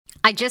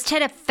I just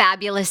had a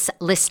fabulous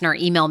listener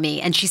email me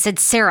and she said,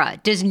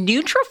 Sarah, does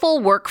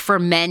Nutrafol work for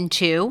men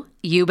too?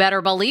 You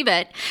better believe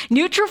it.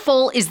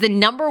 Nutrafol is the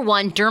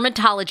 #1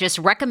 dermatologist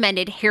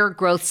recommended hair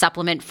growth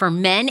supplement for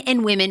men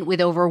and women, with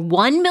over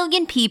 1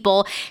 million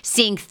people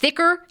seeing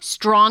thicker,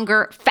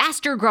 stronger,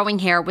 faster growing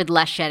hair with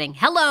less shedding.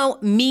 Hello,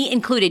 me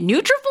included.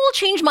 Nutrafol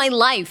changed my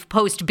life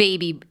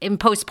post-baby and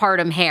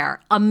postpartum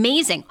hair.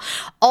 Amazing.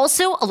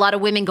 Also, a lot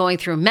of women going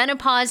through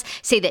menopause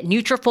say that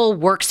Nutrafol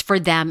works for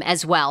them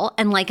as well.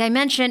 And like I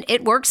mentioned,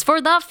 it works for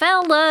the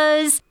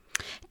fellas.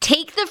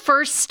 Take the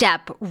first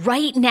step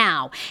right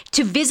now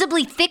to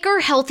visibly thicker,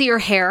 healthier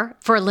hair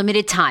for a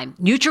limited time.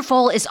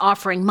 Nutrafol is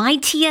offering my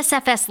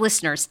TSFS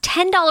listeners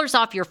 $10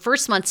 off your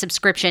first month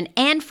subscription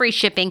and free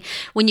shipping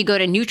when you go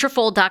to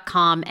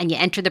Nutrafol.com and you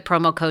enter the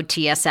promo code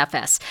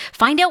TSFS.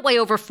 Find out why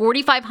over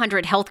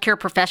 4,500 healthcare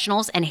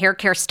professionals and hair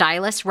care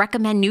stylists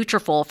recommend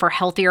Nutrafol for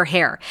healthier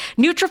hair.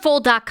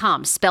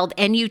 Nutrafol.com, spelled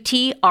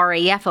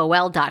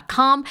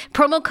Nutrafol.com,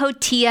 promo code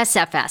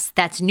TSFS.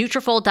 That's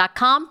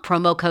Nutrafol.com,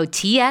 promo code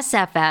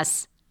TSFS.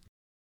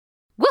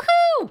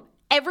 Woohoo!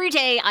 Every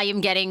day I am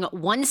getting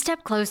one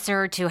step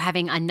closer to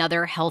having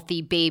another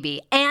healthy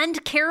baby,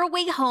 and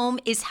Caraway Home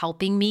is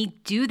helping me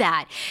do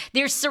that.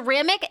 Their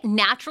ceramic,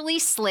 naturally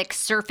slick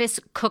surface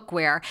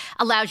cookware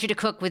allows you to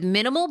cook with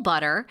minimal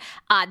butter.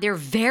 They're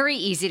very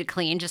easy to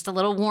clean, just a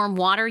little warm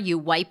water, you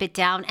wipe it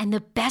down. And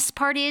the best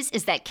part is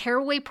that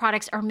Caraway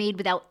products are made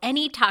without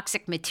any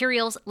toxic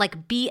materials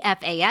like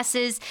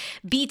BFASs,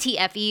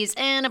 BTFEs,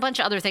 and a bunch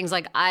of other things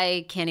like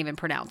I can't even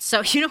pronounce.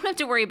 So you don't have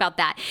to worry about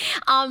that.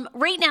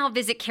 Right now,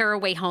 visit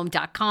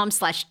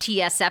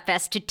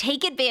carawayhome.com/TSFS to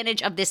take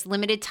advantage of this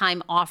limited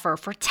time offer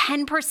for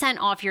 10%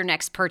 off your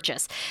next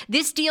purchase.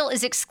 This deal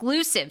is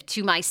exclusive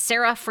to my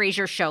Sarah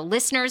Fraser Show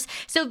listeners.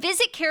 So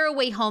visit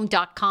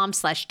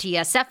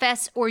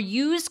carawayhome.com/TSFS or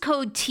use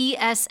code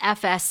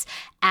TSFS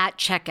at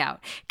checkout.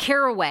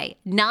 Caraway,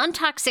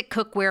 non-toxic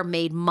cookware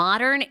made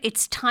modern.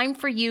 It's time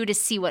for you to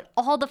see what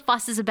all the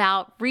fuss is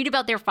about, read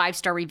about their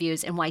 5-star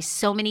reviews, and why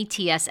so many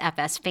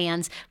TSFS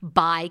fans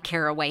buy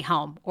Caraway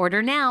Home.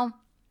 Order now.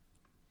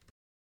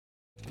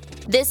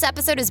 This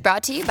episode is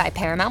brought to you by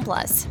Paramount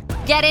Plus.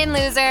 Get in,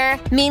 loser!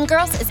 Mean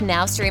Girls is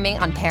now streaming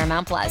on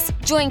Paramount Plus.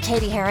 Join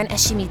Katie Heron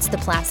as she meets the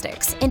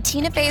plastics in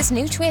Tina Fey's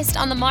new twist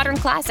on the modern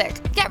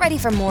classic. Get ready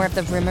for more of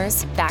the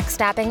rumors,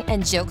 backstabbing,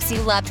 and jokes you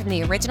loved from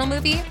the original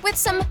movie with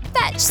some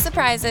fetch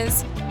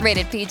surprises.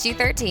 Rated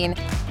PG-13.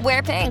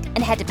 Wear pink and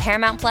head to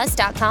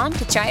ParamountPlus.com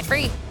to try it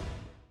free.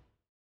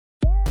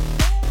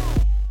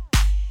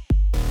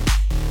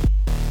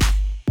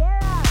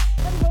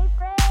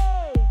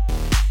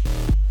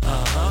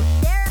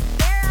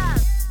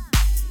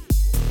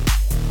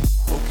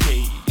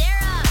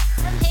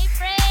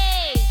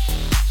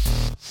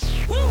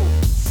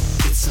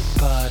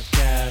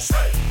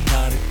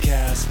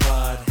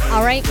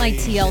 All right, my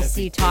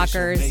TLC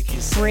talkers,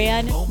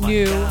 brand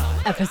new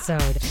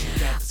episode.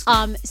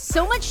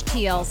 So much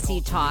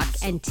TLC talk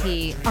and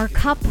tea. Our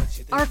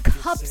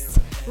cups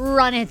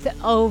runneth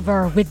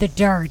over with the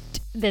dirt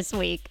this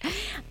week.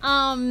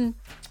 Oh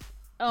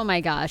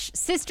my gosh.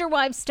 Sister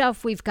wife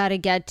stuff we've got to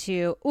get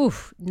to.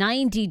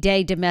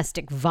 90-day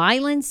domestic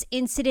violence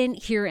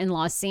incident here in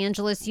Los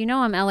Angeles. You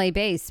know I'm LA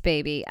based,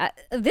 baby.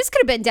 This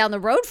could have been down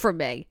the road from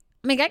me.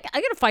 I mean, I got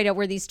to find out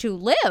where these two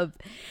live.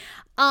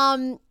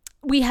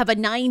 We have a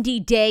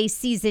 90-day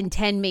season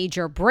 10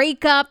 major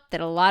breakup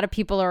that a lot of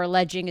people are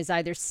alleging is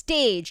either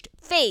staged,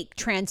 fake,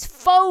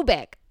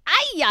 transphobic.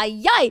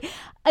 Ay.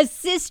 A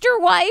sister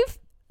wife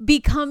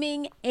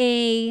becoming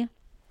a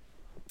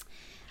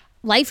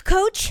life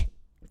coach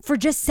for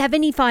just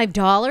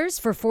 $75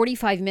 for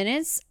 45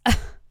 minutes.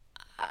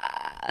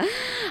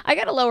 I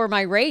got to lower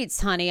my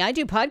rates, honey. I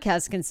do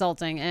podcast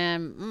consulting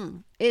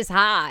and it's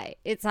high.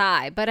 It's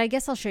high, but I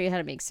guess I'll show you how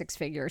to make 6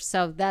 figures.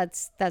 So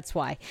that's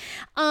why.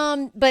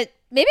 But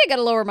maybe I got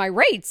to lower my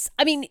rates.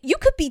 I mean, you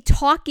could be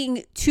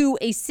talking to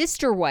a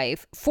sister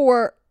wife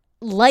for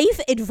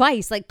life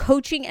advice, like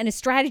coaching and a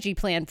strategy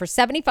plan for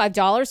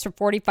 $75 for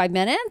 45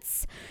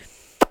 minutes.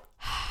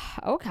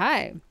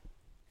 Okay.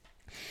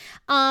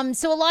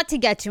 So a lot to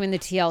get to in the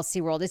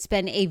TLC world. It's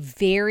been a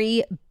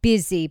very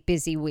busy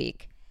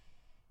week.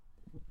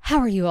 How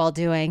are you all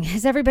doing?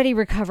 Has everybody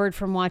recovered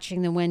from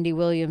watching the Wendy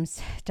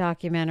Williams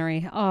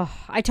documentary? Oh,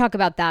 I talk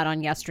about that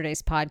on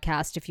yesterday's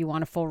podcast if you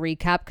want a full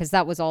recap, because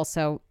that was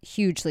also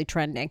hugely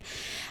trending.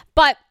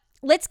 But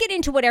let's get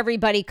into what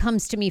everybody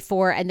comes to me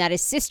for, and that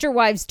is Sister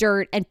Wives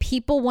Dirt. And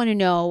people want to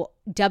know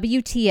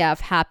WTF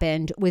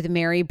happened with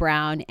Meri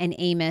Brown and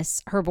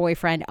Amos, her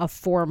boyfriend of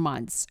 4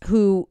 months,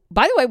 who,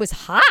 by the way, was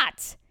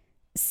hot.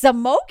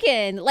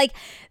 Smoking. Like,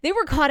 they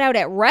were caught out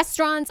at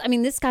restaurants. I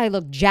mean, this guy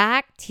looked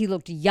jacked. He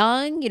looked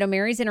young. You know,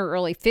 Mary's in her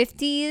early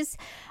 50s.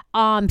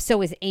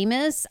 So is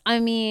Amos. I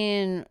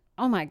mean,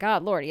 oh my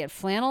God, Lord, he had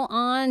flannel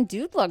on.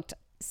 Dude looked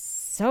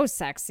so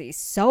sexy,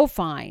 so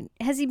fine.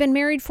 Has he been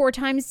married 4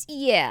 times?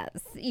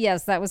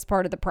 Yes, that was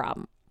part of the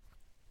problem.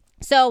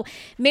 So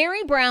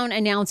Meri Brown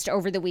announced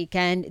over the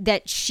weekend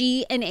that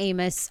she and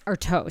Amos are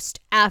toast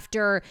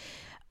after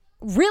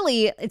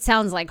really, it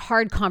sounds like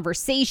hard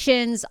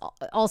conversations.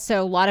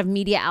 Also, a lot of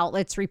media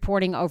outlets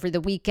reporting over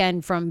the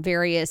weekend from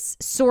various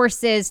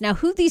sources. Now,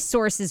 who these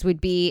sources would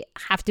be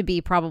have to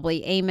be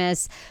probably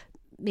Amos,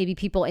 maybe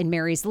people in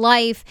Meri's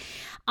life.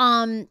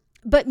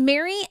 But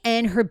Meri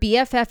and her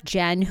BFF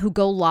Jen, who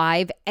go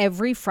live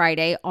every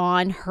Friday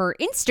on her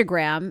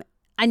Instagram,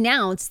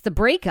 announced the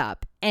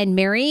breakup. And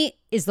Meri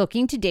is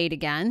looking to date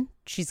again.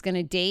 She's going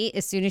to date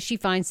as soon as she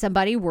finds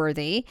somebody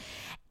worthy.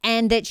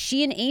 And that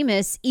she and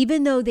Amos,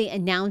 even though they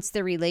announced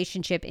their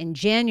relationship in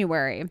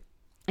January,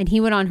 and he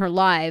went on her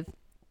live,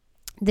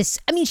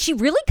 she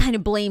really kind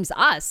of blames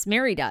us,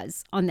 Meri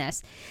does, on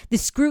this. The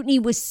scrutiny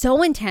was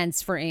so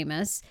intense for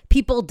Amos.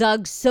 People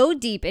dug so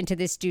deep into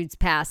this dude's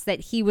past that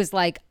he was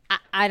like,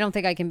 I don't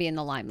think I can be in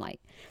the limelight.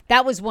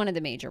 That was one of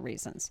the major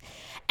reasons.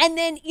 And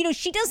then,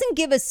 she doesn't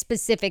give a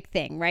specific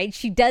thing, right?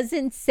 She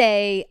doesn't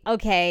say,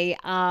 okay,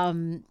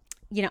 my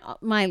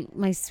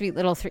sweet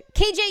little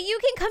KJ, you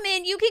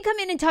can come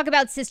in and talk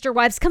about sister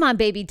wives. Come on,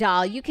 baby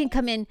doll. You can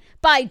come in.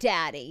 Bye,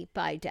 daddy.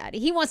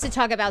 He wants to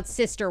talk about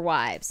sister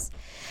wives.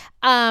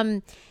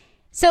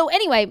 So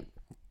anyway,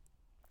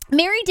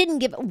 Meri didn't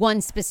give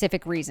one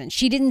specific reason.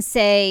 She didn't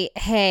say,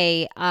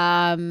 hey,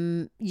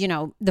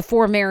 the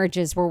 4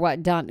 marriages were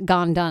done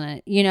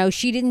it.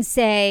 She didn't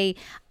say,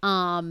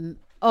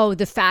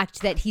 the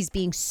fact that he's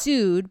being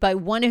sued by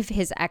one of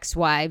his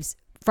ex-wives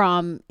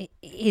from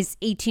his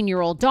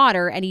 18-year-old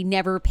daughter, and he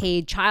never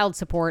paid child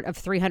support of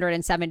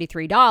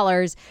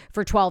 $373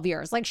 for 12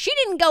 years. Like, she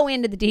didn't go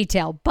into the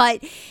detail,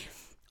 but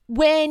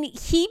when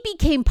he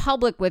became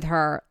public with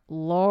her,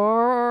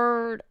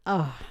 Lord,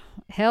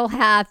 hell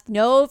hath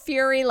no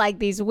fury like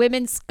these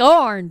women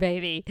scorn,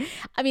 baby.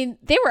 I mean,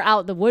 they were out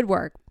in the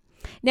woodwork.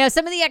 Now,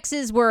 some of the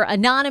exes were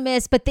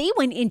anonymous, but they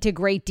went into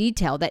great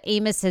detail that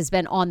Amos has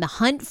been on the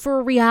hunt for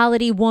a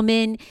reality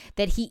woman,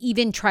 that he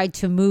even tried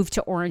to move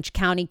to Orange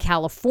County,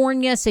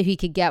 California, so he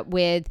could get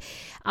with,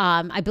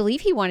 I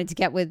believe he wanted to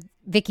get with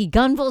Vicki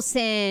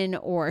Gunvalson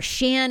or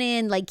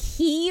Shannon. Like,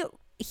 he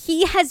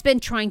has been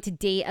trying to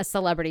date a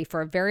celebrity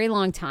for a very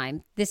long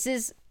time. This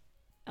is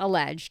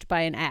alleged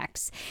by an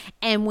ex.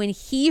 And when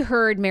he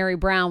heard Meri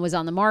Brown was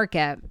on the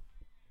market,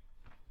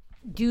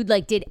 dude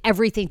did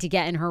everything to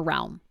get in her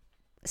realm.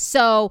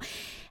 So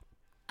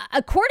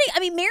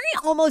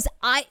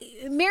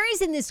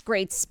Meri's in this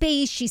great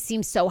space. She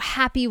seems so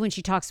happy when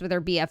she talks with her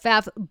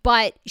BFF,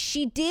 but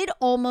she did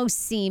almost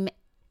seem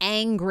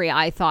angry,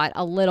 I thought,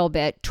 a little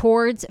bit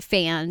towards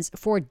fans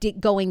for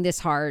going this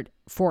hard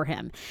for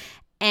him.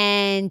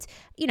 And,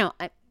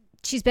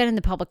 she's been in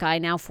the public eye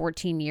now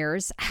 14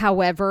 years.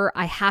 However,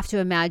 I have to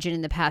imagine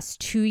in the past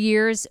 2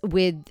 years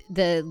with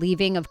the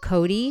leaving of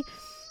Cody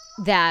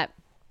that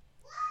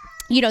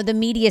the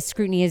media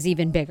scrutiny is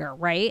even bigger,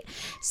 right?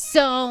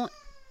 So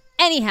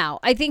anyhow,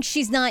 I think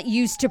she's not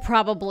used to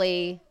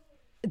probably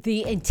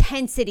the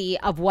intensity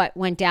of what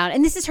went down.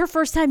 And this is her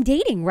first time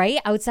dating, right?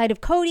 Outside of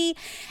Cody.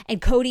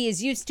 And Cody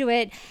is used to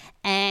it.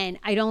 And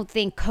I don't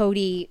think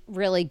Cody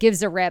really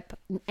gives a rip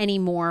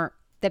anymore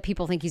that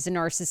people think he's a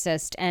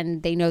narcissist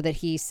and they know that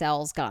he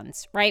sells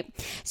guns, right?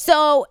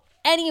 So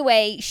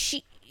anyway,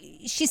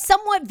 She's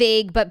somewhat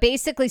vague, but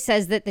basically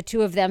says that the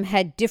two of them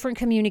had different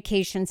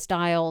communication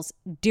styles,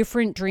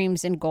 different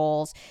dreams and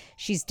goals.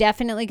 She's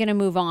definitely going to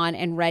move on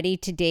and ready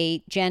to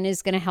date. Jen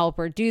is going to help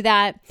her do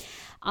that.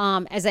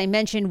 As I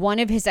mentioned, one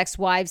of his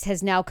ex-wives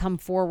has now come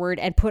forward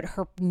and put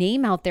her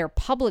name out there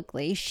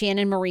publicly,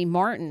 Shannon Marie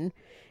Martin,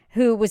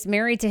 who was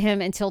married to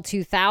him until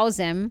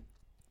 2000.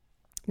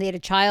 They had a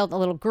child, a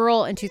little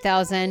girl in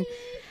 2000.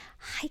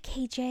 Hi,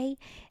 KJ.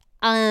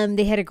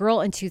 They had a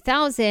girl in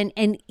 2000,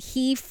 and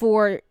he,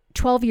 for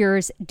 12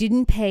 years,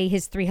 didn't pay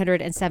his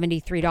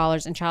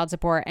 $373 in child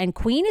support, and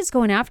Queen is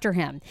going after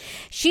him.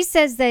 She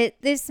says that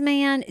this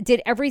man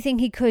did everything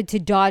he could to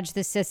dodge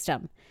the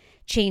system.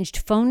 Changed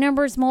phone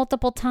numbers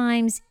multiple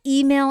times,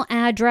 email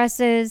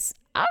addresses.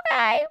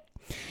 Okay.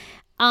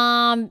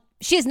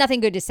 She has nothing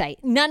good to say.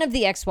 None of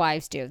the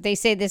ex-wives do. They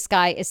say this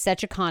guy is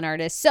such a con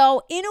artist.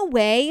 So in a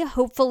way,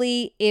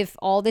 hopefully, if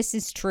all this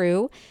is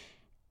true,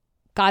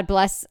 God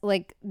bless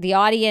the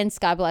audience.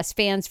 God bless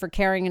fans for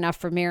caring enough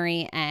for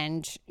Meri,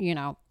 and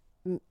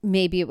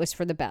maybe it was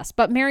for the best.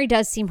 But Meri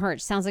does seem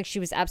hurt. Sounds like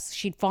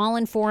she'd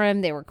fallen for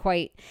him. They were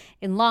quite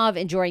in love,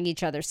 enjoying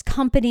each other's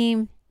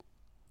company.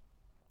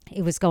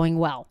 It was going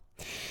well.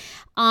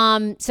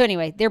 So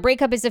anyway, their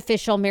breakup is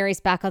official.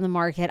 Meri's back on the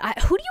market.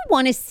 Who do you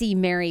want to see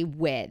Meri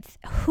with?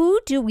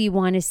 Who do we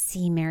want to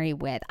see Meri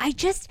with? I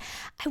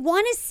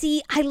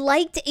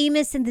liked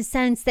Amos in the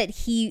sense that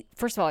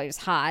first of all, he was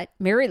hot.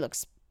 Meri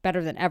looks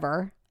better than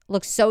ever.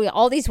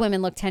 All these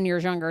women look 10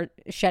 years younger,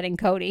 shedding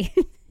Cody.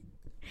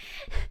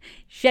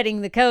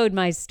 Shedding the code,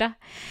 Meister.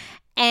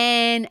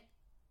 And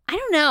I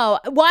don't know.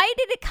 Why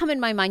did it come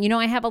in my mind?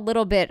 I have a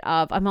little bit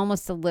I'm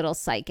almost a little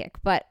psychic,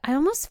 but I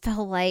almost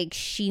felt like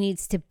she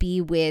needs to be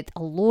with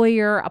a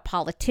lawyer, a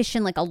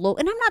politician, and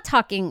I'm not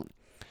talking,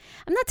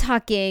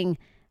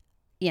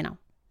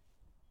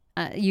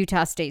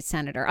 Utah state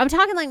senator. I'm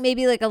talking like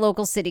maybe like a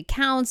local city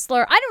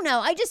councilor. I don't know.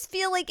 I just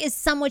feel like as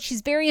someone,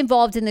 she's very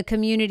involved in the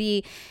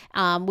community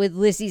with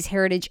Lizzie's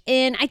Heritage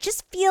Inn. I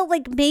just feel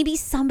like maybe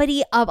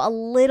somebody of a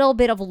little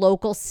bit of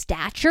local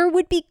stature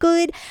would be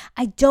good.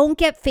 I don't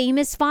get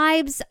famous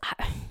vibes.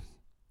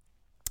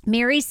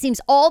 Meri seems,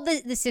 all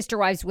the Sister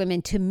Wives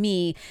women to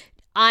me,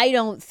 I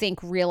don't think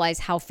realize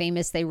how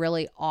famous they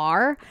really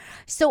are.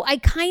 So I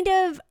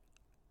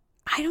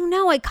don't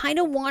know. I kind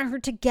of want her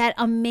to get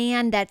a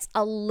man that's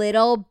a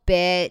little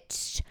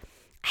bit,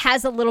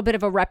 has a little bit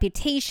of a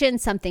reputation,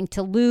 something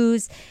to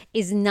lose,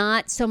 is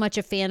not so much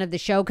a fan of the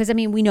show. Because, I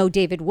mean, we know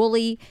David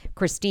Woolley,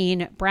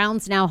 Christine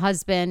Brown's now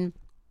husband.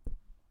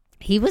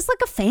 He was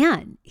like a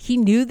fan. He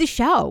knew the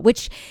show,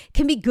 which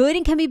can be good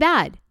and can be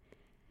bad.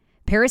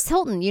 Paris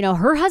Hilton,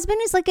 her husband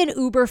is like an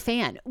Uber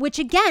fan, which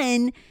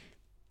again,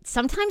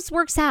 sometimes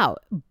works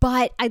out.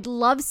 But I'd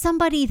love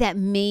somebody that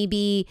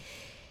maybe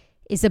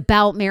is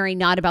about Meri,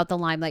 not about the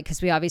limelight,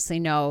 because we obviously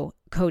know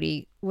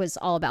Cody was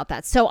all about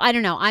that. So I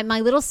don't know. My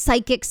little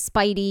psychic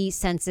spidey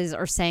senses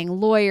are saying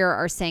lawyer,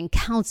 are saying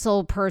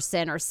council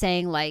person, are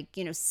saying like,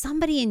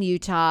 somebody in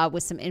Utah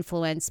with some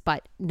influence,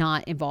 but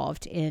not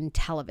involved in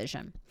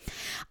television.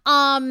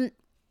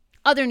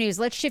 Other news,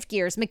 let's shift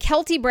gears.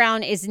 McKelty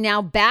Brown is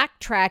now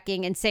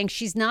backtracking and saying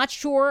she's not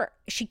sure.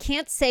 She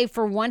can't say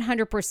for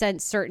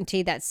 100%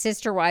 certainty that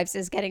Sister Wives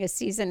is getting a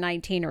season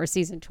 19 or a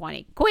season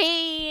 20.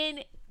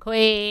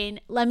 Queen,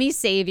 let me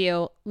save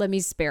you. Let me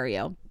spare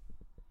you.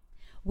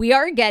 We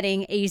are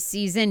getting a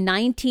season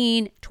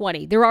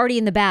 19-20. They're already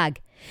in the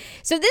bag.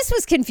 So this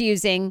was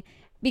confusing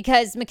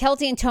because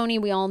McKelty and Tony,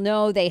 we all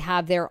know they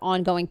have their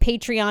ongoing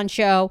Patreon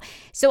show.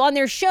 So on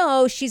their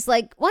show, she's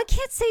like, well, I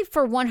can't say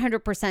for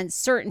 100%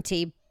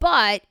 certainty,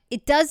 but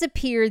it does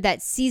appear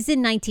that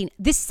season 19,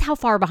 this is how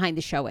far behind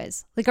the show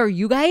is. Like, are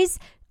you guys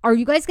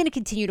going to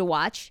continue to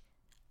watch?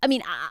 I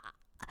mean,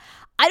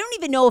 I don't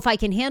even know if I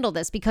can handle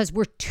this because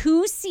we're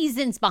 2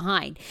 seasons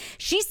behind.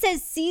 She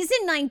says season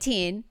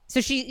 19. So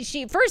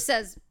she first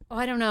says, oh,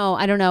 I don't know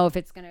if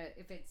it's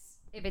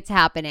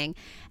happening.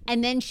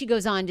 And then she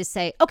goes on to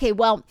say, okay,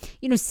 well,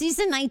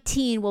 season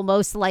 19 will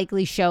most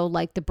likely show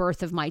like the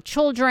birth of my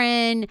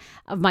children,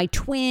 of my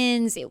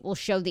twins. It will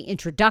show the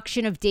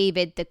introduction of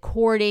David, the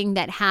courting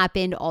that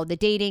happened, all the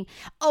dating.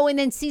 Oh, and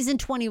then season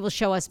 20 will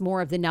show us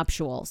more of the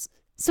nuptials.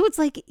 So it's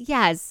like,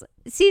 yes,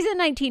 season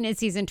 19 and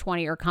season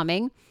 20 are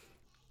coming.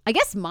 I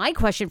guess my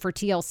question for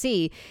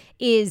TLC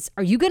is,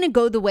 are you going to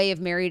go the way of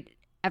Married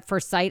at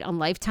First Sight on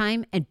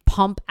Lifetime and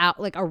pump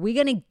out, like, are we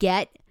going to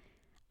get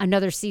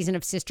another season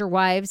of Sister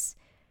Wives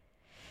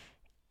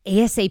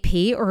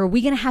ASAP, or are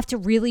we going to have to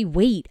really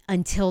wait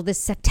until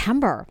this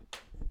September?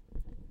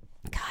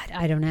 God,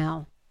 I don't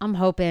know.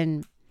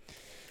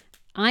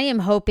 I am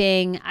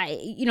hoping,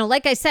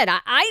 like I said,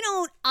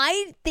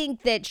 I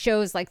think that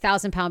shows like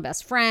 1,000 Pound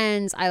Best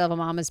Friends, I Love a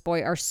Mama's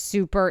Boy are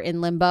super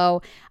in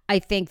limbo. I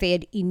think they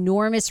had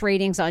enormous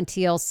ratings on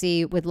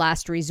TLC with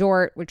Last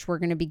Resort, which we're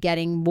going to be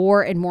getting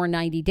more and more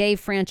 90-day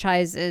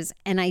franchises.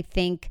 And I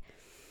think,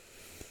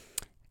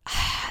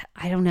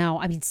 I don't know.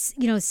 I mean,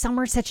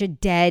 summer's such a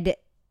dead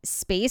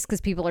space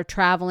because people are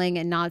traveling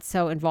and not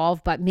so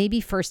involved, but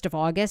maybe 1st of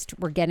August,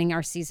 we're getting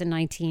our season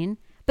 19,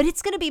 but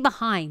it's going to be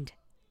behind.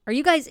 Are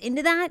you guys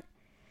into that?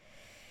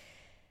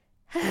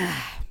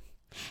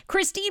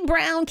 Christine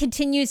Brown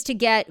continues to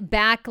get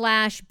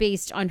backlash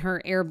based on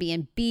her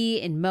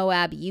Airbnb in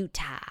Moab,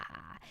 Utah.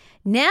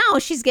 Now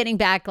she's getting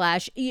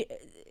backlash.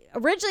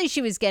 Originally,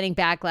 she was getting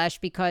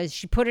backlash because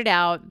she put it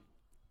out.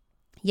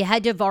 You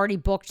had to have already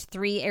booked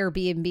 3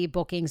 Airbnb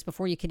bookings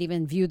before you could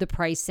even view the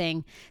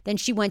pricing. Then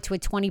she went to a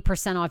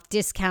 20% off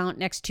discount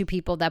next to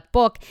people that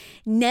book.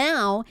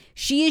 Now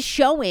she is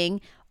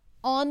showing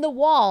on the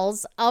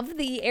walls of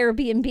the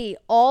Airbnb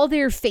all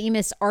their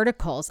famous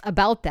articles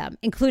about them,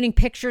 including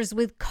pictures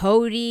with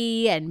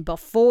Cody and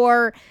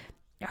before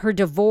her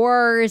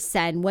divorce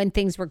and when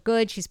things were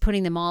good. She's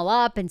putting them all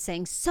up and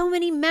saying so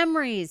many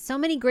memories, so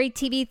many great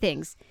TV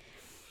things.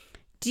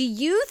 Do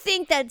you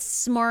think that's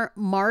smart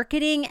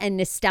marketing and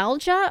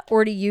nostalgia,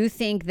 or do you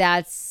think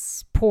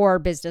that's poor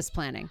business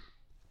planning?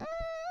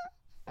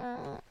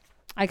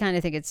 I kind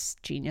of think it's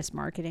genius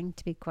marketing,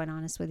 to be quite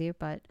honest with you.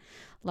 But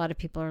a lot of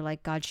people are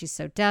like, God, she's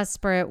so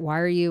desperate.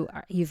 Why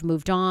you've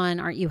moved on.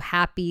 Aren't you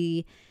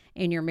happy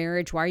in your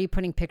marriage? Why are you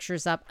putting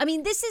pictures up? I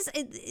mean, this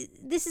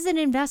is an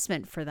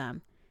investment for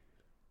them.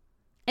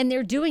 And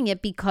they're doing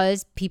it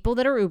because people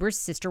that are Uber's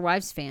Sister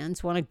Wives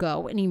fans want to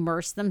go and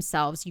immerse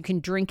themselves. You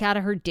can drink out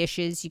of her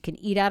dishes. You can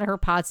eat out of her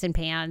pots and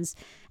pans.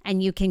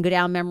 And you can go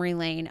down memory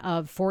lane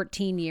of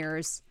 14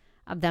 years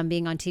of them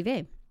being on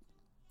TV.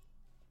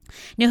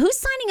 Now, who's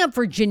signing up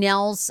for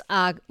Janelle's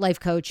life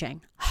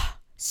coaching?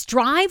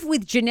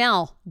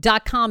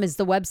 StriveWithJanelle.com is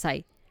the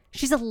website.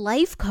 She's a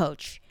life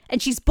coach, and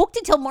she's booked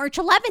until March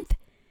 11th.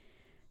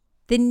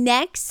 The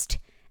next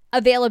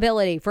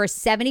availability for a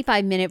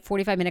 45-minute,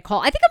 45-minute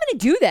call, I think I'm going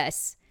to do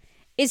this,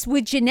 is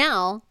with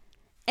Janelle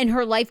and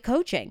her life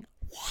coaching.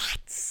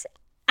 What?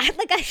 I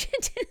should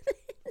do this.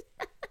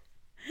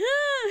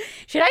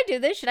 Should I do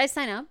this? Should I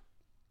sign up?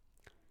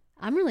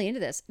 I'm really into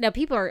this. Now,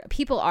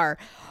 people are,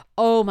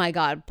 oh my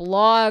God,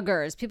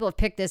 bloggers. People have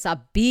picked this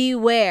up.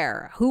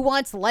 Beware. Who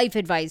wants life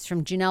advice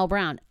from Janelle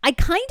Brown? I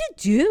kind of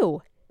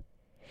do.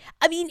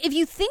 I mean, if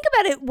you think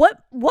about it,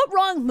 what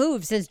wrong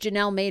moves has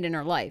Janelle made in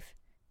her life?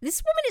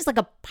 This woman is like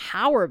a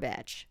power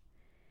bitch.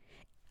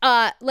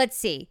 Let's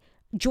see.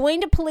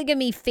 Joined a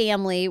polygamy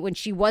family when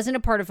she wasn't a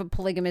part of a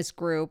polygamous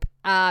group,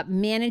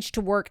 managed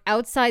to work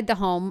outside the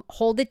home,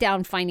 hold it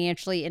down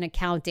financially in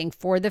accounting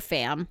for the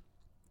fam.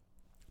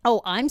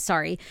 Oh, I'm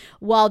sorry.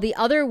 While the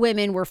other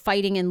women were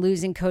fighting and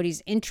losing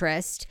Cody's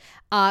interest,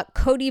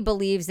 Cody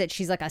believes that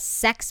she's like a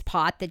sex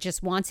pot that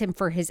just wants him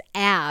for his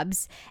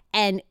abs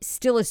and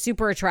still is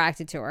super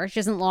attracted to her. She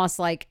hasn't lost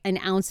like an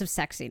ounce of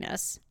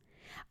sexiness.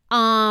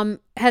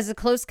 Has a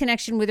close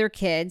connection with her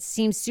kids,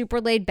 seems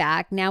super laid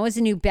back, now is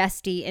a new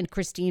bestie in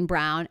Christine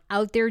Brown,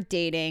 out there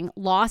dating,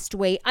 lost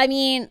weight. I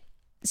mean,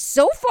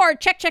 so far,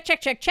 check.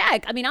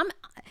 I mean, I'm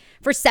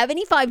for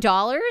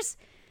 $75.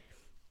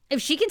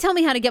 If she can tell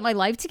me how to get my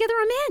life together,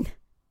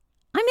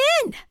 I'm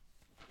in.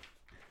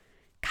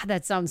 God,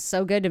 that sounds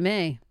so good to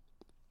me.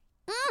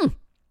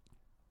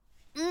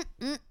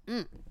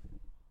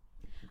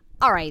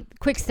 All right,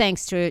 quick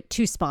thanks to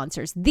two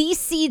sponsors.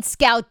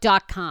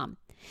 TheSeedScout.com.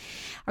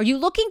 Are you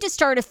looking to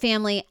start a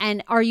family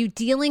and are you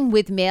dealing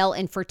with male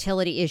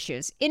infertility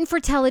issues?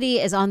 Infertility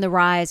is on the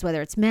rise,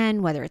 whether it's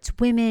men, whether it's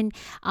women,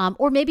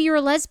 or maybe you're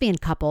a lesbian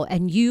couple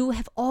and you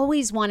have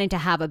always wanted to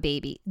have a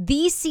baby.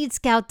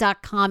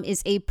 TheSeedScout.com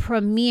is a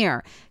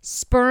premier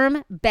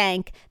sperm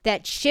bank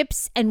that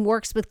ships and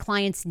works with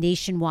clients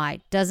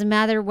nationwide. Doesn't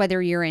matter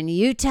whether you're in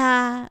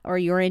Utah or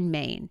you're in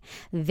Maine.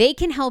 They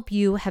can help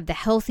you have the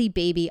healthy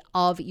baby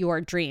of your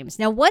dreams.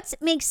 Now, what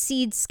makes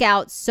Seed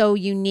Scout so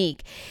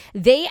unique?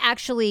 They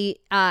actually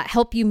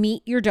help you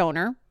meet your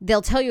donor.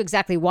 They'll tell you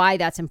exactly why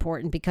that's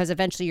important because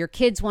eventually your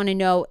kids want to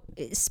know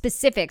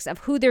specifics of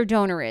who their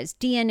donor is,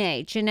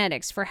 DNA,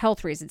 genetics for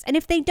health reasons. And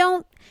if they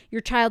don't,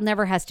 your child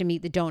never has to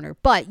meet the donor.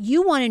 But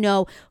you want to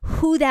know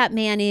who that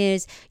man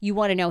is. You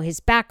want to know his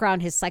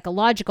background, his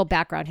psychological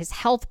background, his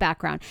health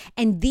background.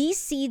 And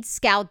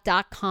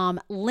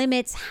TheSeedScout.com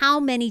limits how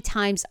many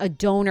times a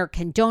donor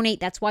can donate.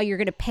 That's why you're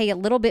going to pay a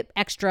little bit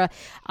extra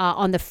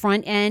on the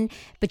front end.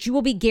 But you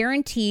will be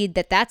guaranteed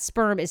that that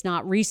sperm is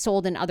not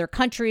resold in other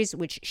countries,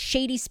 which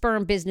shady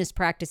sperm business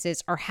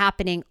practices are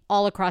happening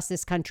all across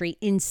this country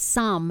in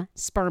some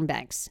sperm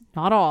banks.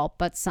 Not all,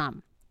 but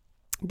some.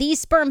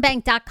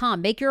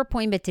 TheSpermBank.com. Make your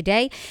appointment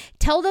today.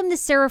 Tell them the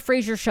Sarah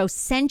Fraser Show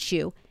sent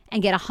you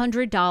and get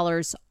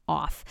 $100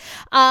 off.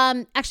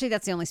 Actually,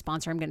 that's the only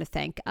sponsor I'm going to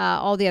thank.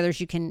 All the others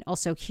you can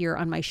also hear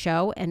on my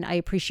show, and I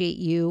appreciate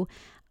you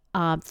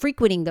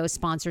frequenting those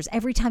sponsors.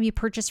 Every time you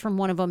purchase from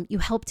one of them, you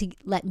help to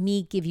let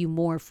me give you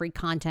more free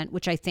content,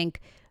 which I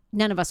think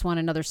none of us want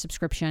another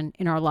subscription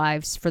in our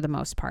lives for the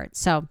most part.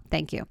 So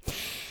thank you.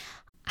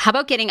 How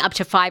about getting up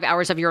to 5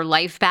 hours of your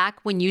life back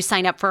when you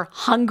sign up for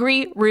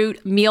Hungry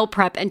Root meal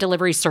prep and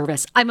delivery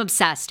service? I'm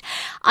obsessed.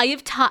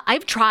 I've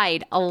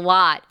tried a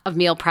lot of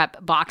meal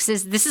prep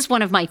boxes. This is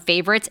one of my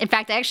favorites. In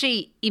fact, I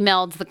actually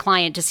emailed the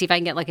client to see if I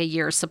can get like a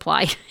year's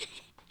supply.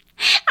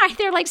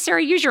 They're like,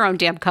 Sarah, use your own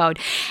damn code.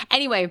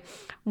 Anyway,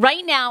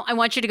 right now, I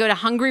want you to go to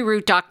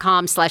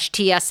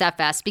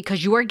hungryroot.com/TSFS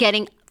because you are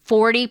getting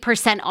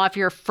 40% off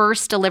your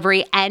first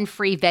delivery and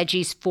free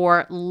veggies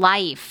for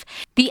life.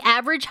 The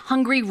average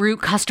Hungry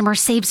Root customer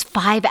saves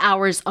 5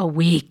 hours a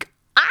week.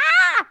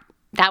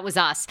 That was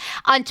us.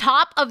 On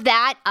top of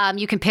that,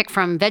 you can pick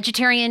from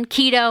vegetarian,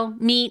 keto,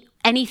 meat,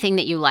 anything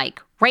that you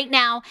like. Right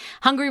now,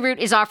 Hungry Root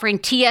is offering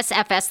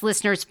TSFS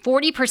listeners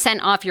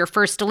 40% off your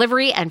first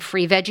delivery and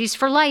free veggies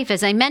for life.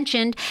 As I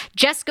mentioned,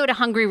 just go to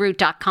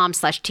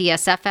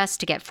hungryroot.com/TSFS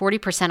to get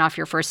 40% off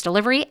your first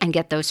delivery and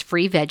get those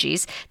free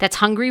veggies. That's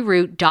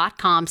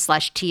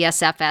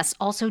hungryroot.com/TSFS.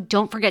 Also,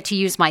 don't forget to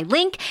use my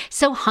link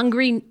so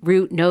Hungry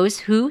Root knows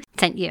who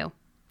sent you.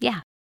 Yeah.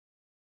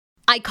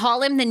 I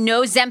call him the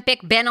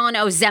no-Zempic, been on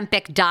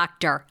Ozempic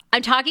doctor.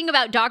 I'm talking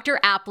about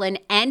Dr. Applin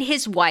and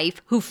his wife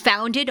who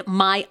founded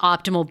My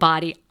Optimal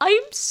Body.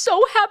 I'm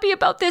so happy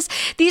about this.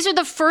 These are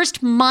the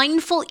first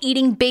mindful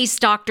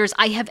eating-based doctors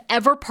I have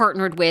ever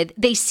partnered with.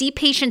 They see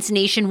patients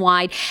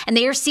nationwide, and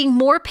they are seeing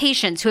more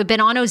patients who have been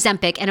on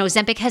Ozempic, and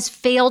Ozempic has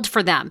failed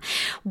for them.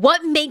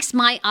 What makes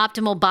My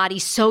Optimal Body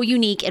so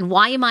unique, and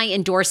why am I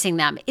endorsing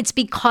them? It's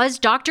because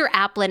Dr.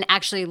 Applin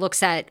actually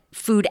looks at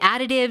food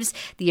additives,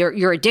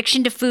 your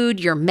addiction to food,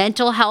 your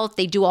mental health.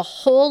 They do a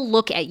whole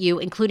look at you,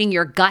 including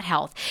your gut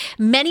health.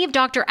 Many of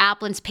Dr.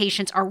 Applin's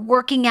patients are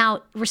working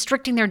out,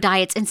 restricting their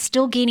diets, and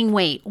still gaining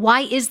weight.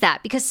 Why is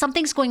that? Because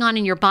something's going on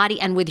in your body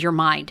and with your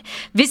mind.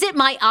 Visit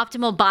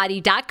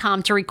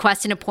myoptimalbody.com to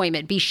request an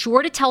appointment. Be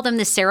sure to tell them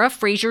the Sarah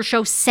Fraser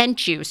Show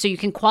sent you so you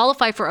can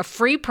qualify for a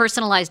free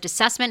personalized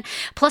assessment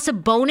plus a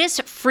bonus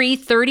free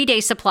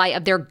 30-day supply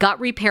of their gut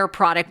repair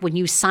product when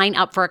you sign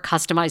up for a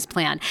customized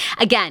plan.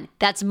 Again,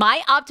 that's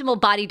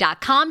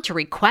myoptimalbody.com to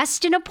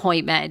request an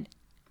appointment.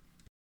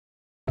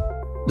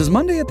 Does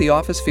Monday at the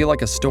office feel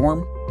like a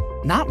storm?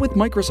 Not with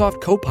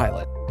Microsoft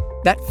Copilot.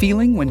 That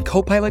feeling when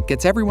Copilot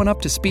gets everyone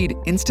up to speed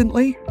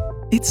instantly?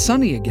 It's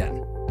sunny again.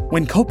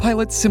 When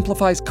Copilot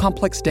simplifies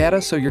complex data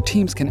so your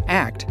teams can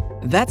act,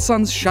 that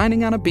sun's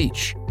shining on a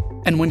beach.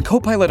 And when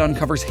Copilot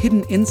uncovers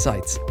hidden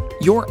insights,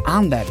 you're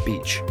on that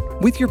beach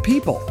with your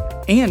people,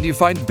 and you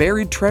find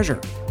buried treasure.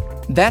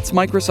 That's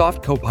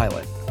Microsoft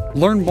Copilot.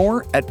 Learn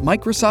more at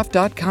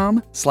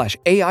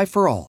Microsoft.com/AI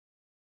for all.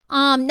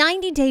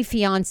 90 Day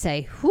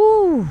Fiancé.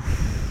 Whew.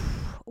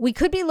 We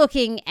could be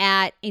looking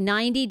at a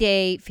 90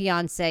 Day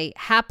Fiancé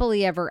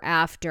happily ever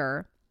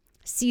after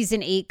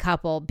season 8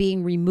 couple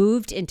being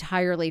removed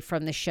entirely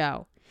from the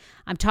show.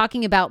 I'm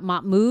talking about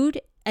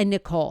Mahmoud and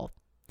Nicole.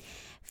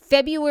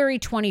 February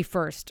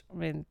 21st. I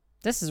mean,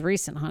 this is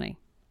recent, honey.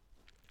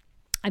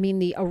 I mean,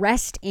 the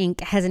arrest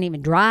ink hasn't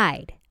even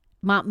dried.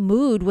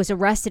 Mahmoud was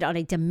arrested on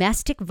a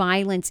domestic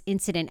violence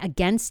incident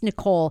against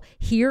Nicole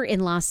here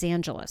in Los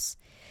Angeles.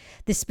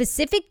 The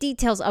specific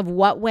details of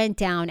what went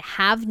down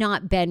have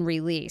not been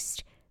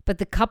released, but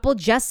the couple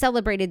just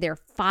celebrated their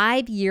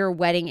 5-year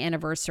wedding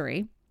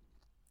anniversary.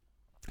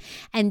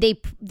 And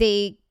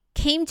they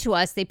came to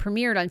us, they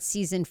premiered on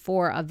season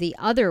 4 of The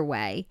Other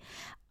Way.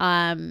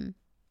 And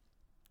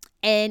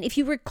if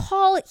you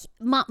recall,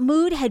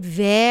 Mahmoud had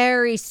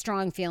very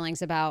strong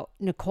feelings about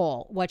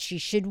Nicole, what she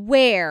should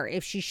wear,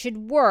 if she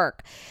should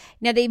work.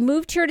 Now, they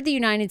moved her to the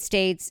United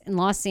States in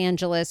Los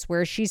Angeles,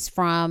 where she's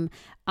from,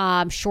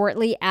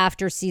 shortly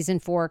after season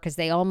 4, because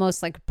they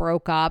almost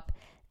broke up.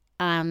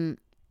 And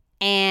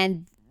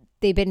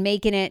they've been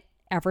making it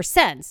ever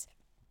since.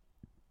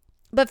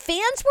 But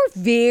fans were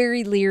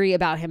very leery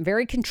about him,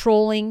 very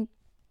controlling.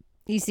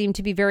 He seemed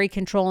to be very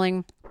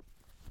controlling.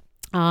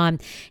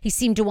 He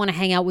seemed to want to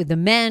hang out with the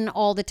men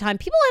all the time.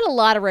 People had a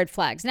lot of red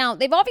flags. Now,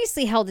 they've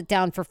obviously held it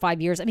down for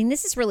 5 years. I mean,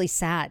 this is really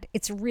sad.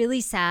 It's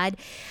really sad,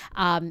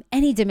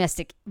 any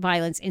domestic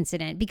violence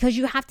incident, because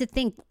you have to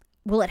think,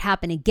 will it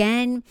happen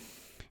again?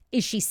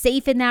 Is she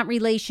safe in that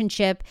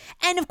relationship?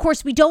 And of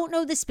course, we don't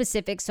know the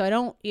specifics, so I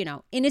don't,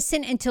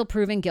 innocent until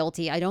proven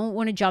guilty. I don't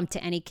want to jump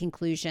to any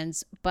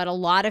conclusions, but a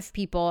lot of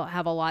people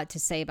have a lot to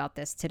say about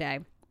this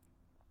today.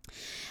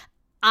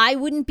 I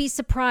wouldn't be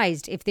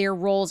surprised if their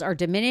roles are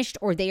diminished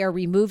or they are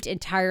removed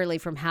entirely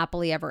from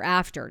Happily Ever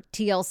After.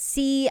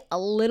 TLC a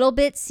little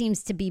bit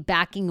seems to be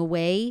backing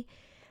away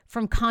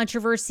from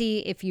controversy.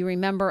 If you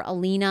remember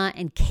Alina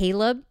and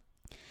Caleb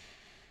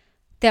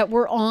that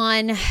were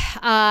on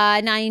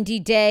 90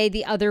 Day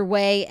The Other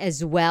Way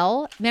as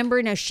well.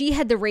 Remember, now she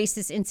had the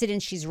racist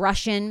incident. She's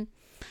Russian.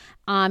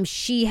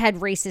 She had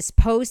racist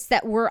posts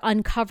that were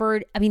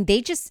uncovered. I mean, they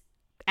just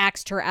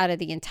axed her out of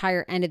the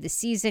entire end of the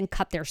season,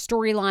 cut their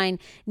storyline.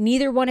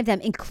 Neither one of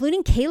them,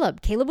 including Caleb.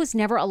 Caleb was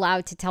never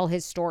allowed to tell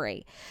his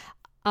story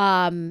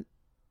at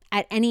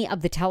any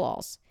of the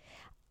tell-alls.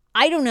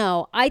 I don't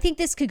know. I think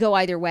this could go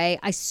either way.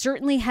 I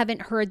certainly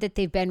haven't heard that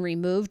they've been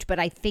removed, but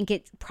I think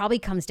it probably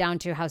comes down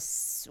to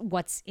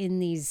what's in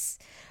these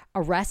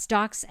arrest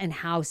docs and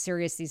how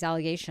serious these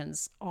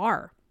allegations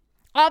are.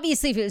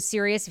 Obviously, if it was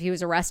serious, if he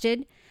was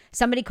arrested,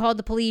 somebody called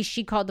the police,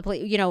 she called the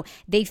police,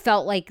 they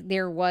felt like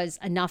there was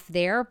enough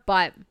there,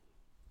 but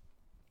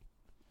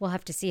we'll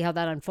have to see how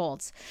that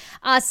unfolds.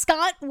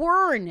 Scott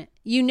Wern,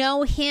 you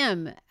know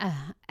him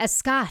as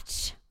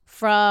Scott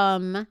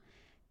from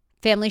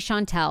Family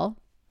Chantel,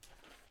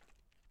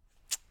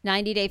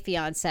 90 Day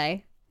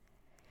Fiancé.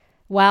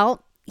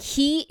 Well,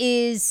 he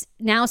is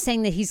now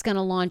saying that he's going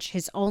to launch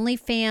his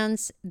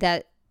OnlyFans,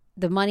 that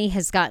the money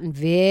has gotten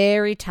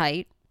very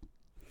tight.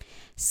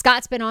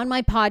 Scott's been on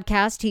my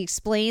podcast. He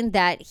explained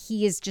that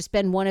he has just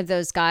been one of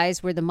those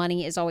guys where the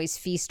money is always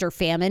feast or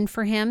famine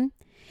for him.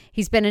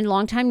 He's been a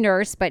longtime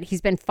nurse, but he's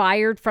been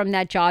fired from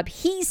that job,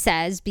 he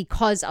says,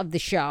 because of the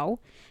show,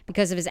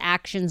 because of his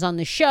actions on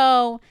the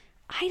show.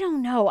 I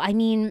don't know. I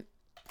mean,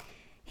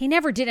 he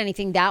never did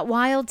anything that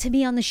wild to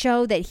me on the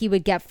show that he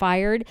would get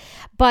fired.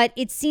 But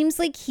it seems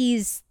like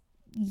he's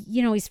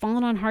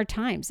fallen on hard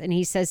times. And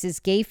he says his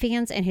gay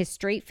fans and his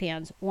straight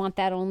fans want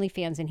that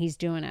OnlyFans, and he's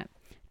doing it.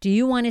 Do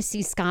you want to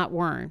see Scott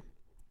Wern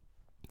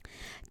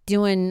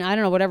doing, I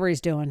don't know, whatever he's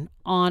doing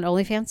on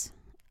OnlyFans?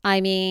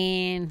 I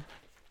mean,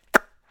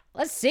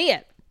 let's see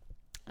it.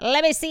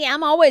 Let me see.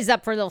 I'm always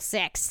up for a little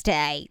sex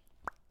tape.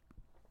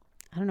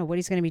 I don't know what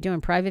he's going to be doing.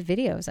 Private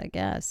videos, I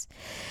guess.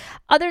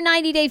 Other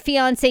 90 Day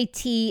Fiancé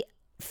T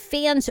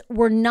fans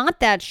were not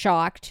that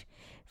shocked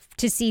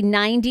to see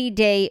 90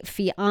 Day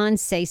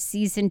Fiancé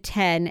season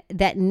 10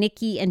 that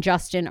Nikki and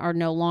Justin are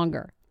no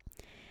longer.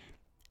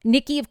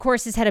 Nikki, of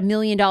course, has had $1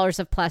 million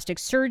of plastic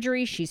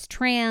surgery. She's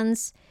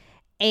trans.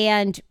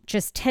 And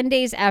just 10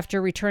 days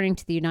after returning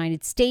to the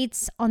United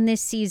States on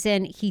this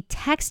season, he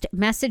text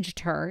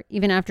messaged her,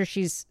 even after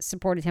she's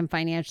supported him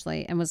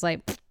financially, and was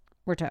like,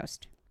 we're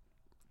toast.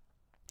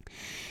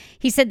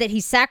 He said that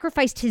he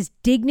sacrificed his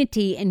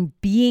dignity in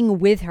being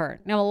with her.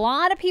 Now, a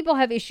lot of people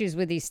have issues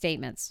with these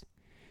statements.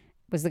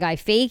 Was the guy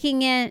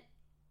faking it?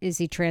 Is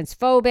he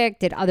transphobic?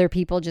 Did other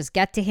people just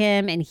get to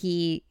him and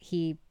he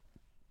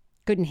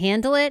couldn't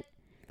handle it?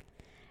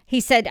 He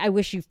said, I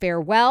wish you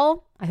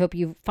farewell. I hope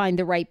you find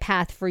the right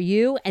path for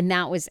you. And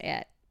that was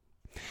it.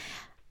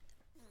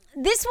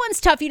 This one's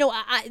tough.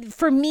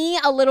 For me,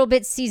 a little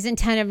bit season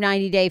 10 of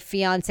 90 Day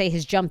Fiancé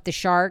has jumped the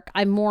shark.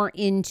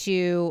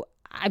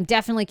 I'm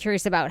definitely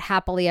curious about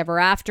Happily Ever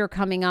After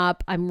coming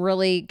up. I'm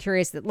really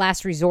curious that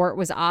Last Resort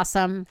was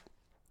awesome.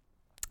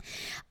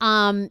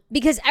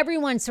 Because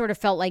everyone sort of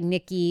felt like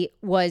Nikki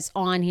was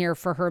on here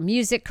for her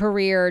music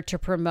career, to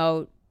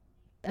promote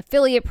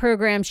affiliate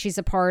programs she's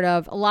a part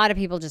of. A lot of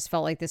people just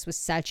felt like this was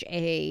such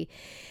a,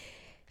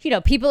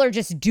 people are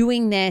just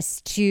doing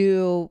this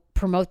to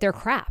promote their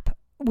crap,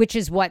 which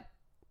is what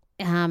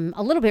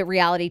a little bit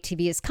reality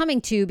TV is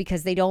coming to,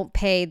 because they don't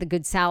pay the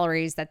good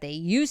salaries that they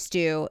used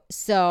to.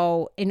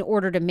 So in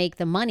order to make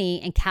the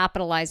money and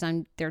capitalize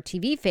on their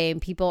TV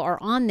fame, people are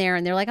on there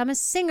and they're like, I'm a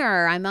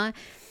singer. I'm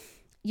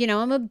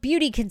a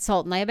beauty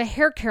consultant. I have a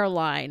hair care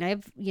line. I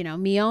have,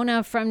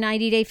 Miona from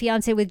 90 Day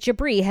Fiancé with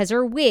Jabri has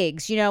her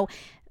wigs.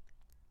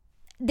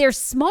 They're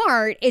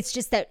smart. It's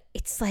just that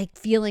it's like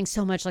feeling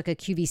so much like a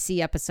QVC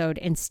episode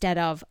instead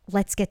of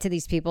let's get to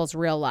these people's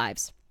real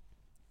lives.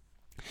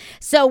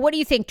 So what do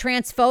you think?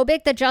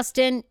 Transphobic that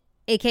Justin,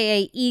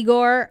 aka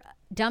Igor,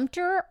 dumped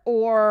her,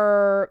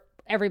 or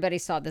everybody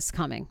saw this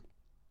coming?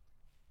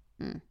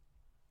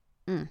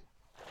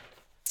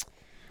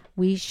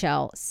 We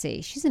shall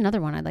see. She's another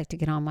one I'd like to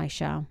get on my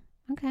show.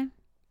 Okay.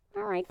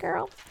 All right,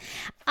 girl.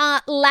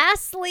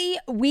 Lastly,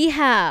 we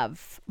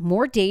have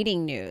more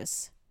dating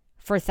news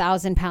for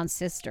 1,000-pound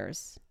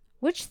sisters.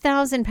 Which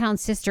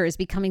 1,000-pound sister is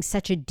becoming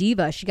such a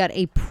diva? She got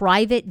a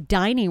private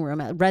dining room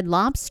at Red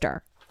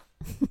Lobster.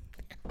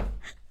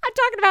 I'm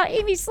talking about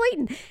Amy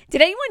Slaton.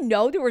 Did anyone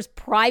know there was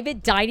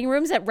private dining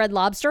rooms at Red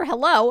Lobster?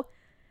 Hello.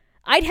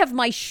 I'd have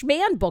my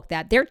schman book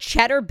that. Their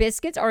cheddar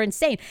biscuits are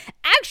insane.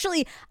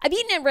 Actually, I've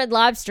eaten at Red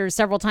Lobster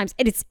several times,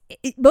 and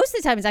most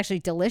of the time it's actually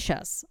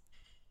delicious.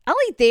 I'll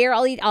eat there.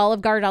 I'll eat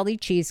Olive Garden. I'll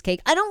eat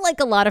cheesecake. I don't like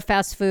a lot of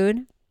fast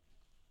food.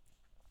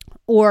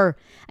 Or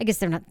I guess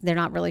they're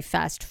not really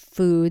fast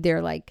food.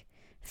 They're like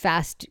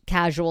fast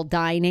casual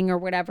dining or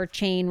whatever,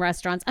 chain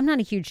restaurants. I'm not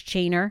a huge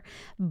chainer,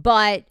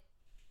 but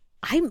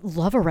I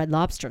love a Red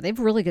Lobster. They have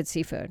really good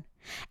seafood.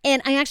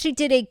 And I actually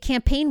did a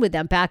campaign with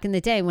them back in the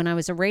day when I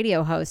was a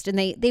radio host, and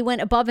they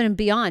went above and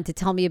beyond to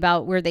tell me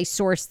about where they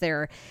source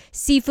their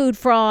seafood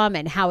from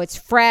and how it's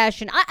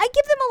fresh. And I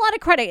give them a lot of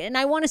credit, and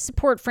I want to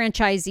support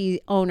franchisee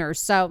owners.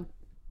 So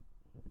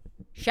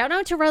shout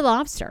out to Red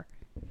Lobster.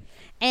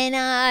 And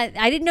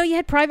I didn't know you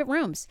had private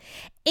rooms.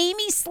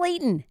 Amy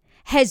Slaton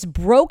has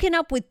broken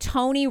up with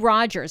Tony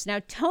Rogers.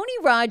 Now, Tony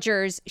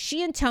Rogers,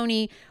 she and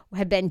Tony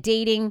have been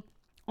dating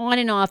on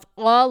and off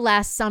all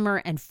last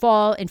summer and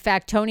fall. In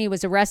fact, Tony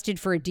was arrested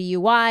for a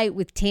DUI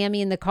with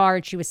Tammy in the car,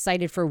 and she was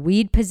cited for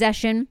weed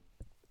possession.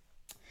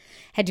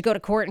 Had to go to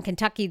court in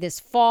Kentucky this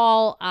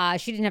fall.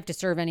 She didn't have to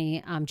serve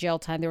any jail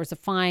time. There was a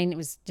fine. It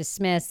was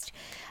dismissed.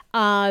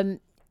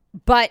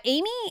 But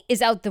Amy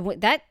is out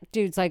that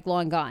dude's like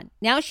long gone.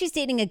 Now she's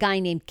dating a guy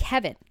named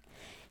Kevin.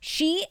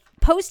 She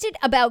posted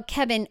about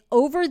Kevin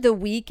over the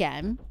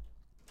weekend.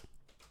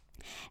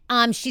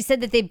 She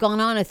said that they've gone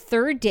on a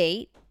third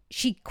date.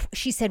 She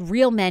said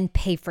real men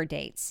pay for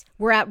dates.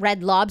 We're at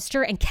Red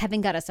Lobster and Kevin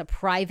got us a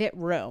private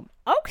room.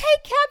 Okay,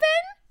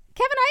 Kevin,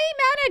 I ain't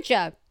mad at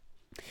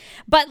you.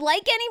 But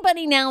like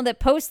anybody now that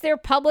posts their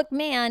public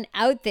man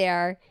out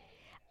there,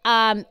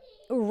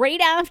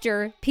 right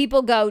after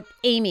people go,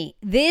 Amy,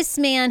 this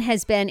man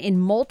has been in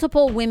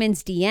multiple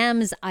women's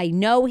DMs. I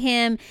know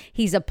him.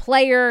 He's a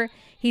player.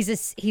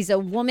 He's a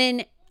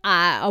woman,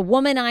 a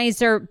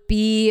womanizer.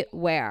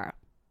 Beware.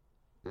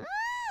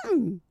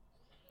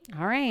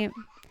 All right.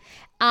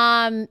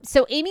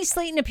 So Amy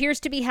Slaton appears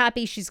to be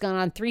happy. She's gone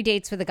on 3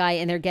 dates with a guy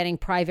and they're getting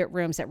private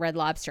rooms at Red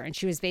Lobster. And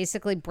she was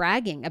basically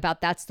bragging about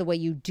that's the way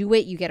you do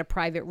it. You get a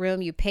private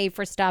room, you pay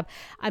for stuff.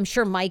 I'm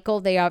sure Michael,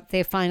 they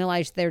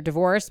finalized their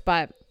divorce,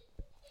 but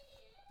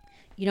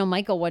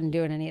Michael wasn't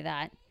doing any of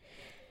that.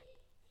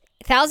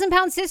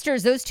 1,000-pound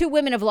sisters, those two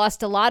women have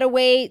lost a lot of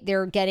weight.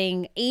 They're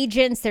getting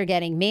agents, they're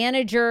getting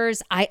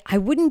managers. I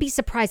wouldn't be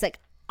surprised. Like,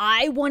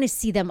 I want to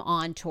see them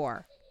on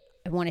tour.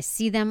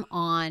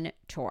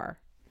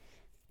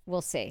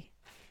 We'll see.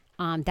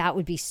 That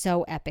would be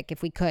so epic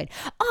if we could.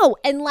 Oh,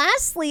 and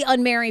lastly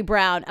on Meri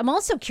Brown, I'm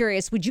also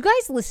curious, would you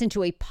guys listen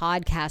to a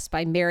podcast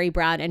by Meri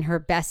Brown and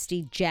her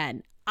bestie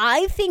Jen?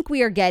 I think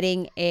we are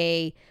getting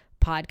a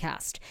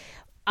podcast.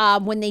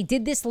 When they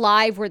did this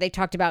live where they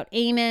talked about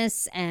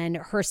Amos and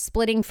her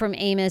splitting from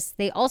Amos,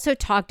 they also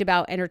talked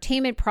about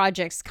entertainment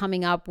projects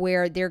coming up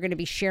where they're going to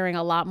be sharing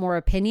a lot more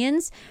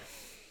opinions.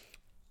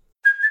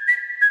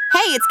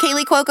 Hey, it's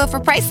Kaylee Cuoco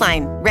for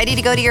Priceline. Ready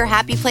to go to your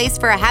happy place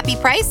for a happy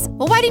price?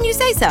 Well, why didn't you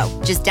say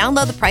so? Just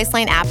download the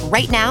Priceline app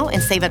right now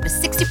and save up to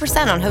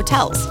 60% on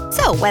hotels.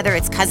 So whether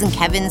it's Cousin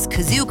Kevin's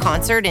Kazoo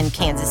Concert in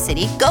Kansas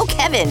City, go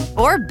Kevin,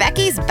 or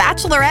Becky's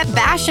Bachelorette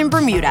Bash in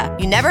Bermuda,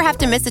 you never have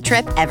to miss a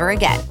trip ever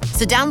again.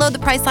 So download the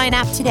Priceline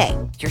app today.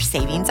 Your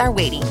savings are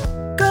waiting.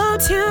 Go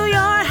to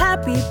your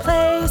happy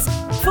place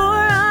for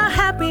a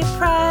happy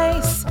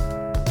price.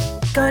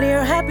 Go to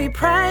your happy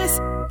price,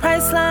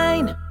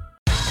 Priceline.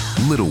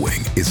 Little Wing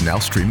is now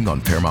streaming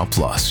on Paramount+.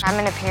 I'm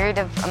in a period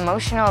of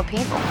emotional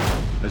upheaval.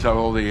 Is that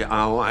all the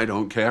I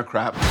don't care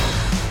crap?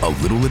 A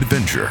little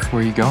adventure.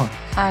 Where are you going?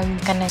 I'm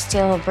gonna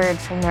steal a bird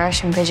from the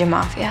Russian pigeon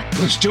mafia.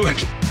 Let's do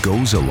it.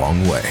 Goes a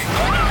long way.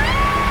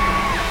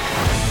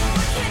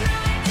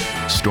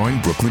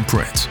 Starring Brooklyn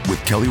Prince with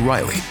Kelly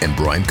Riley and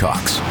Brian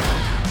Cox.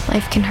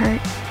 Life can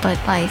hurt, but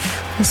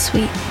life is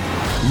sweet.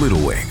 Little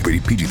Wing,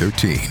 rated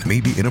PG-13,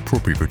 may be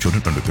inappropriate for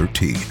children under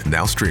 13.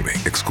 Now streaming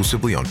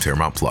exclusively on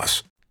Paramount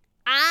Plus.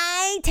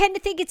 I tend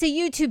to think it's a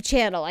YouTube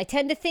channel. I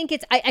tend to think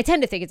it's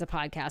a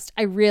podcast.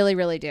 I really,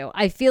 really do.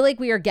 I feel like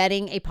we are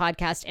getting a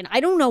podcast, and I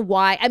don't know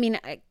why. I mean,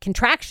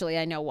 contractually,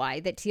 I know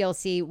why, that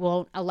TLC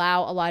won't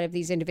allow a lot of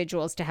these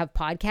individuals to have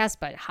podcasts,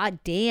 but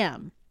hot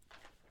damn.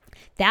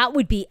 That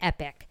would be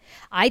epic.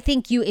 I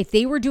think if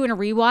they were doing a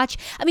rewatch,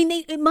 I mean,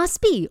 it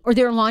must be, or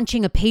they're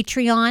launching a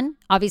Patreon.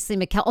 Obviously,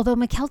 although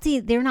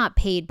McKelty, they're not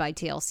paid by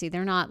TLC.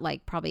 They're not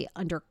like probably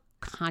under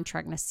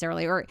contract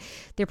necessarily, or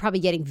they're probably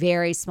getting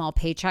very small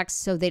paychecks,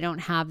 so they don't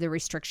have the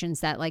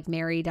restrictions that like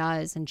Meri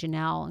does and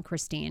Janelle and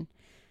Christine.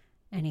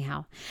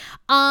 Anyhow,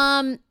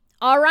 all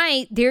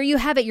right, there you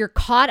have it. You're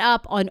caught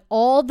up on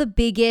all the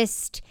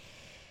biggest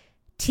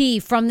tea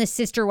from the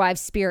Sister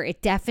Wives sphere.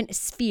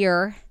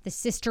 The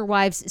Sister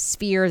Wives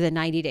sphere, the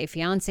 90 Day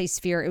Fiancé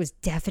sphere. It was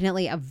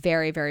definitely a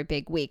very, very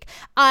big week.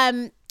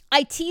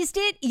 I teased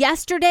it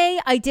yesterday.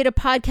 I did a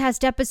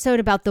podcast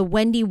episode about the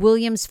Wendy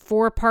Williams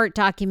 4-part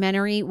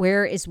documentary,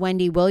 Where is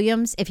Wendy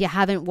Williams? If you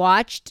haven't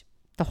watched,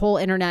 the whole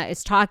internet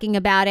is talking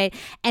about it.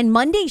 And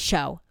Monday's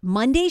show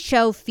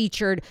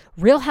featured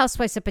Real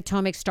Housewives of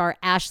Potomac star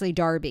Ashley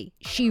Darby.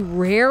 She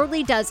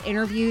rarely does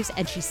interviews,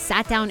 and she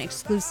sat down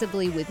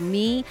exclusively with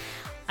me.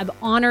 I'm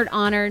honored.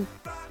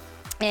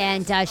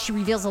 And she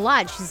reveals a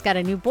lot. She's got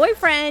a new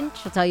boyfriend.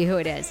 She'll tell you who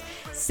it is.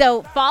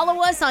 So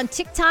follow us on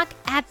TikTok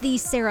at The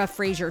Sarah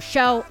Fraser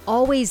Show.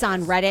 Always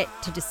on Reddit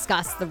to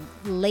discuss the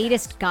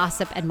latest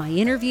gossip and my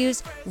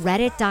interviews.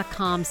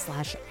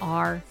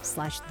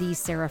 Reddit.com/r/The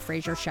Sarah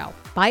Fraser Show.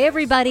 Bye,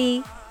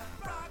 everybody.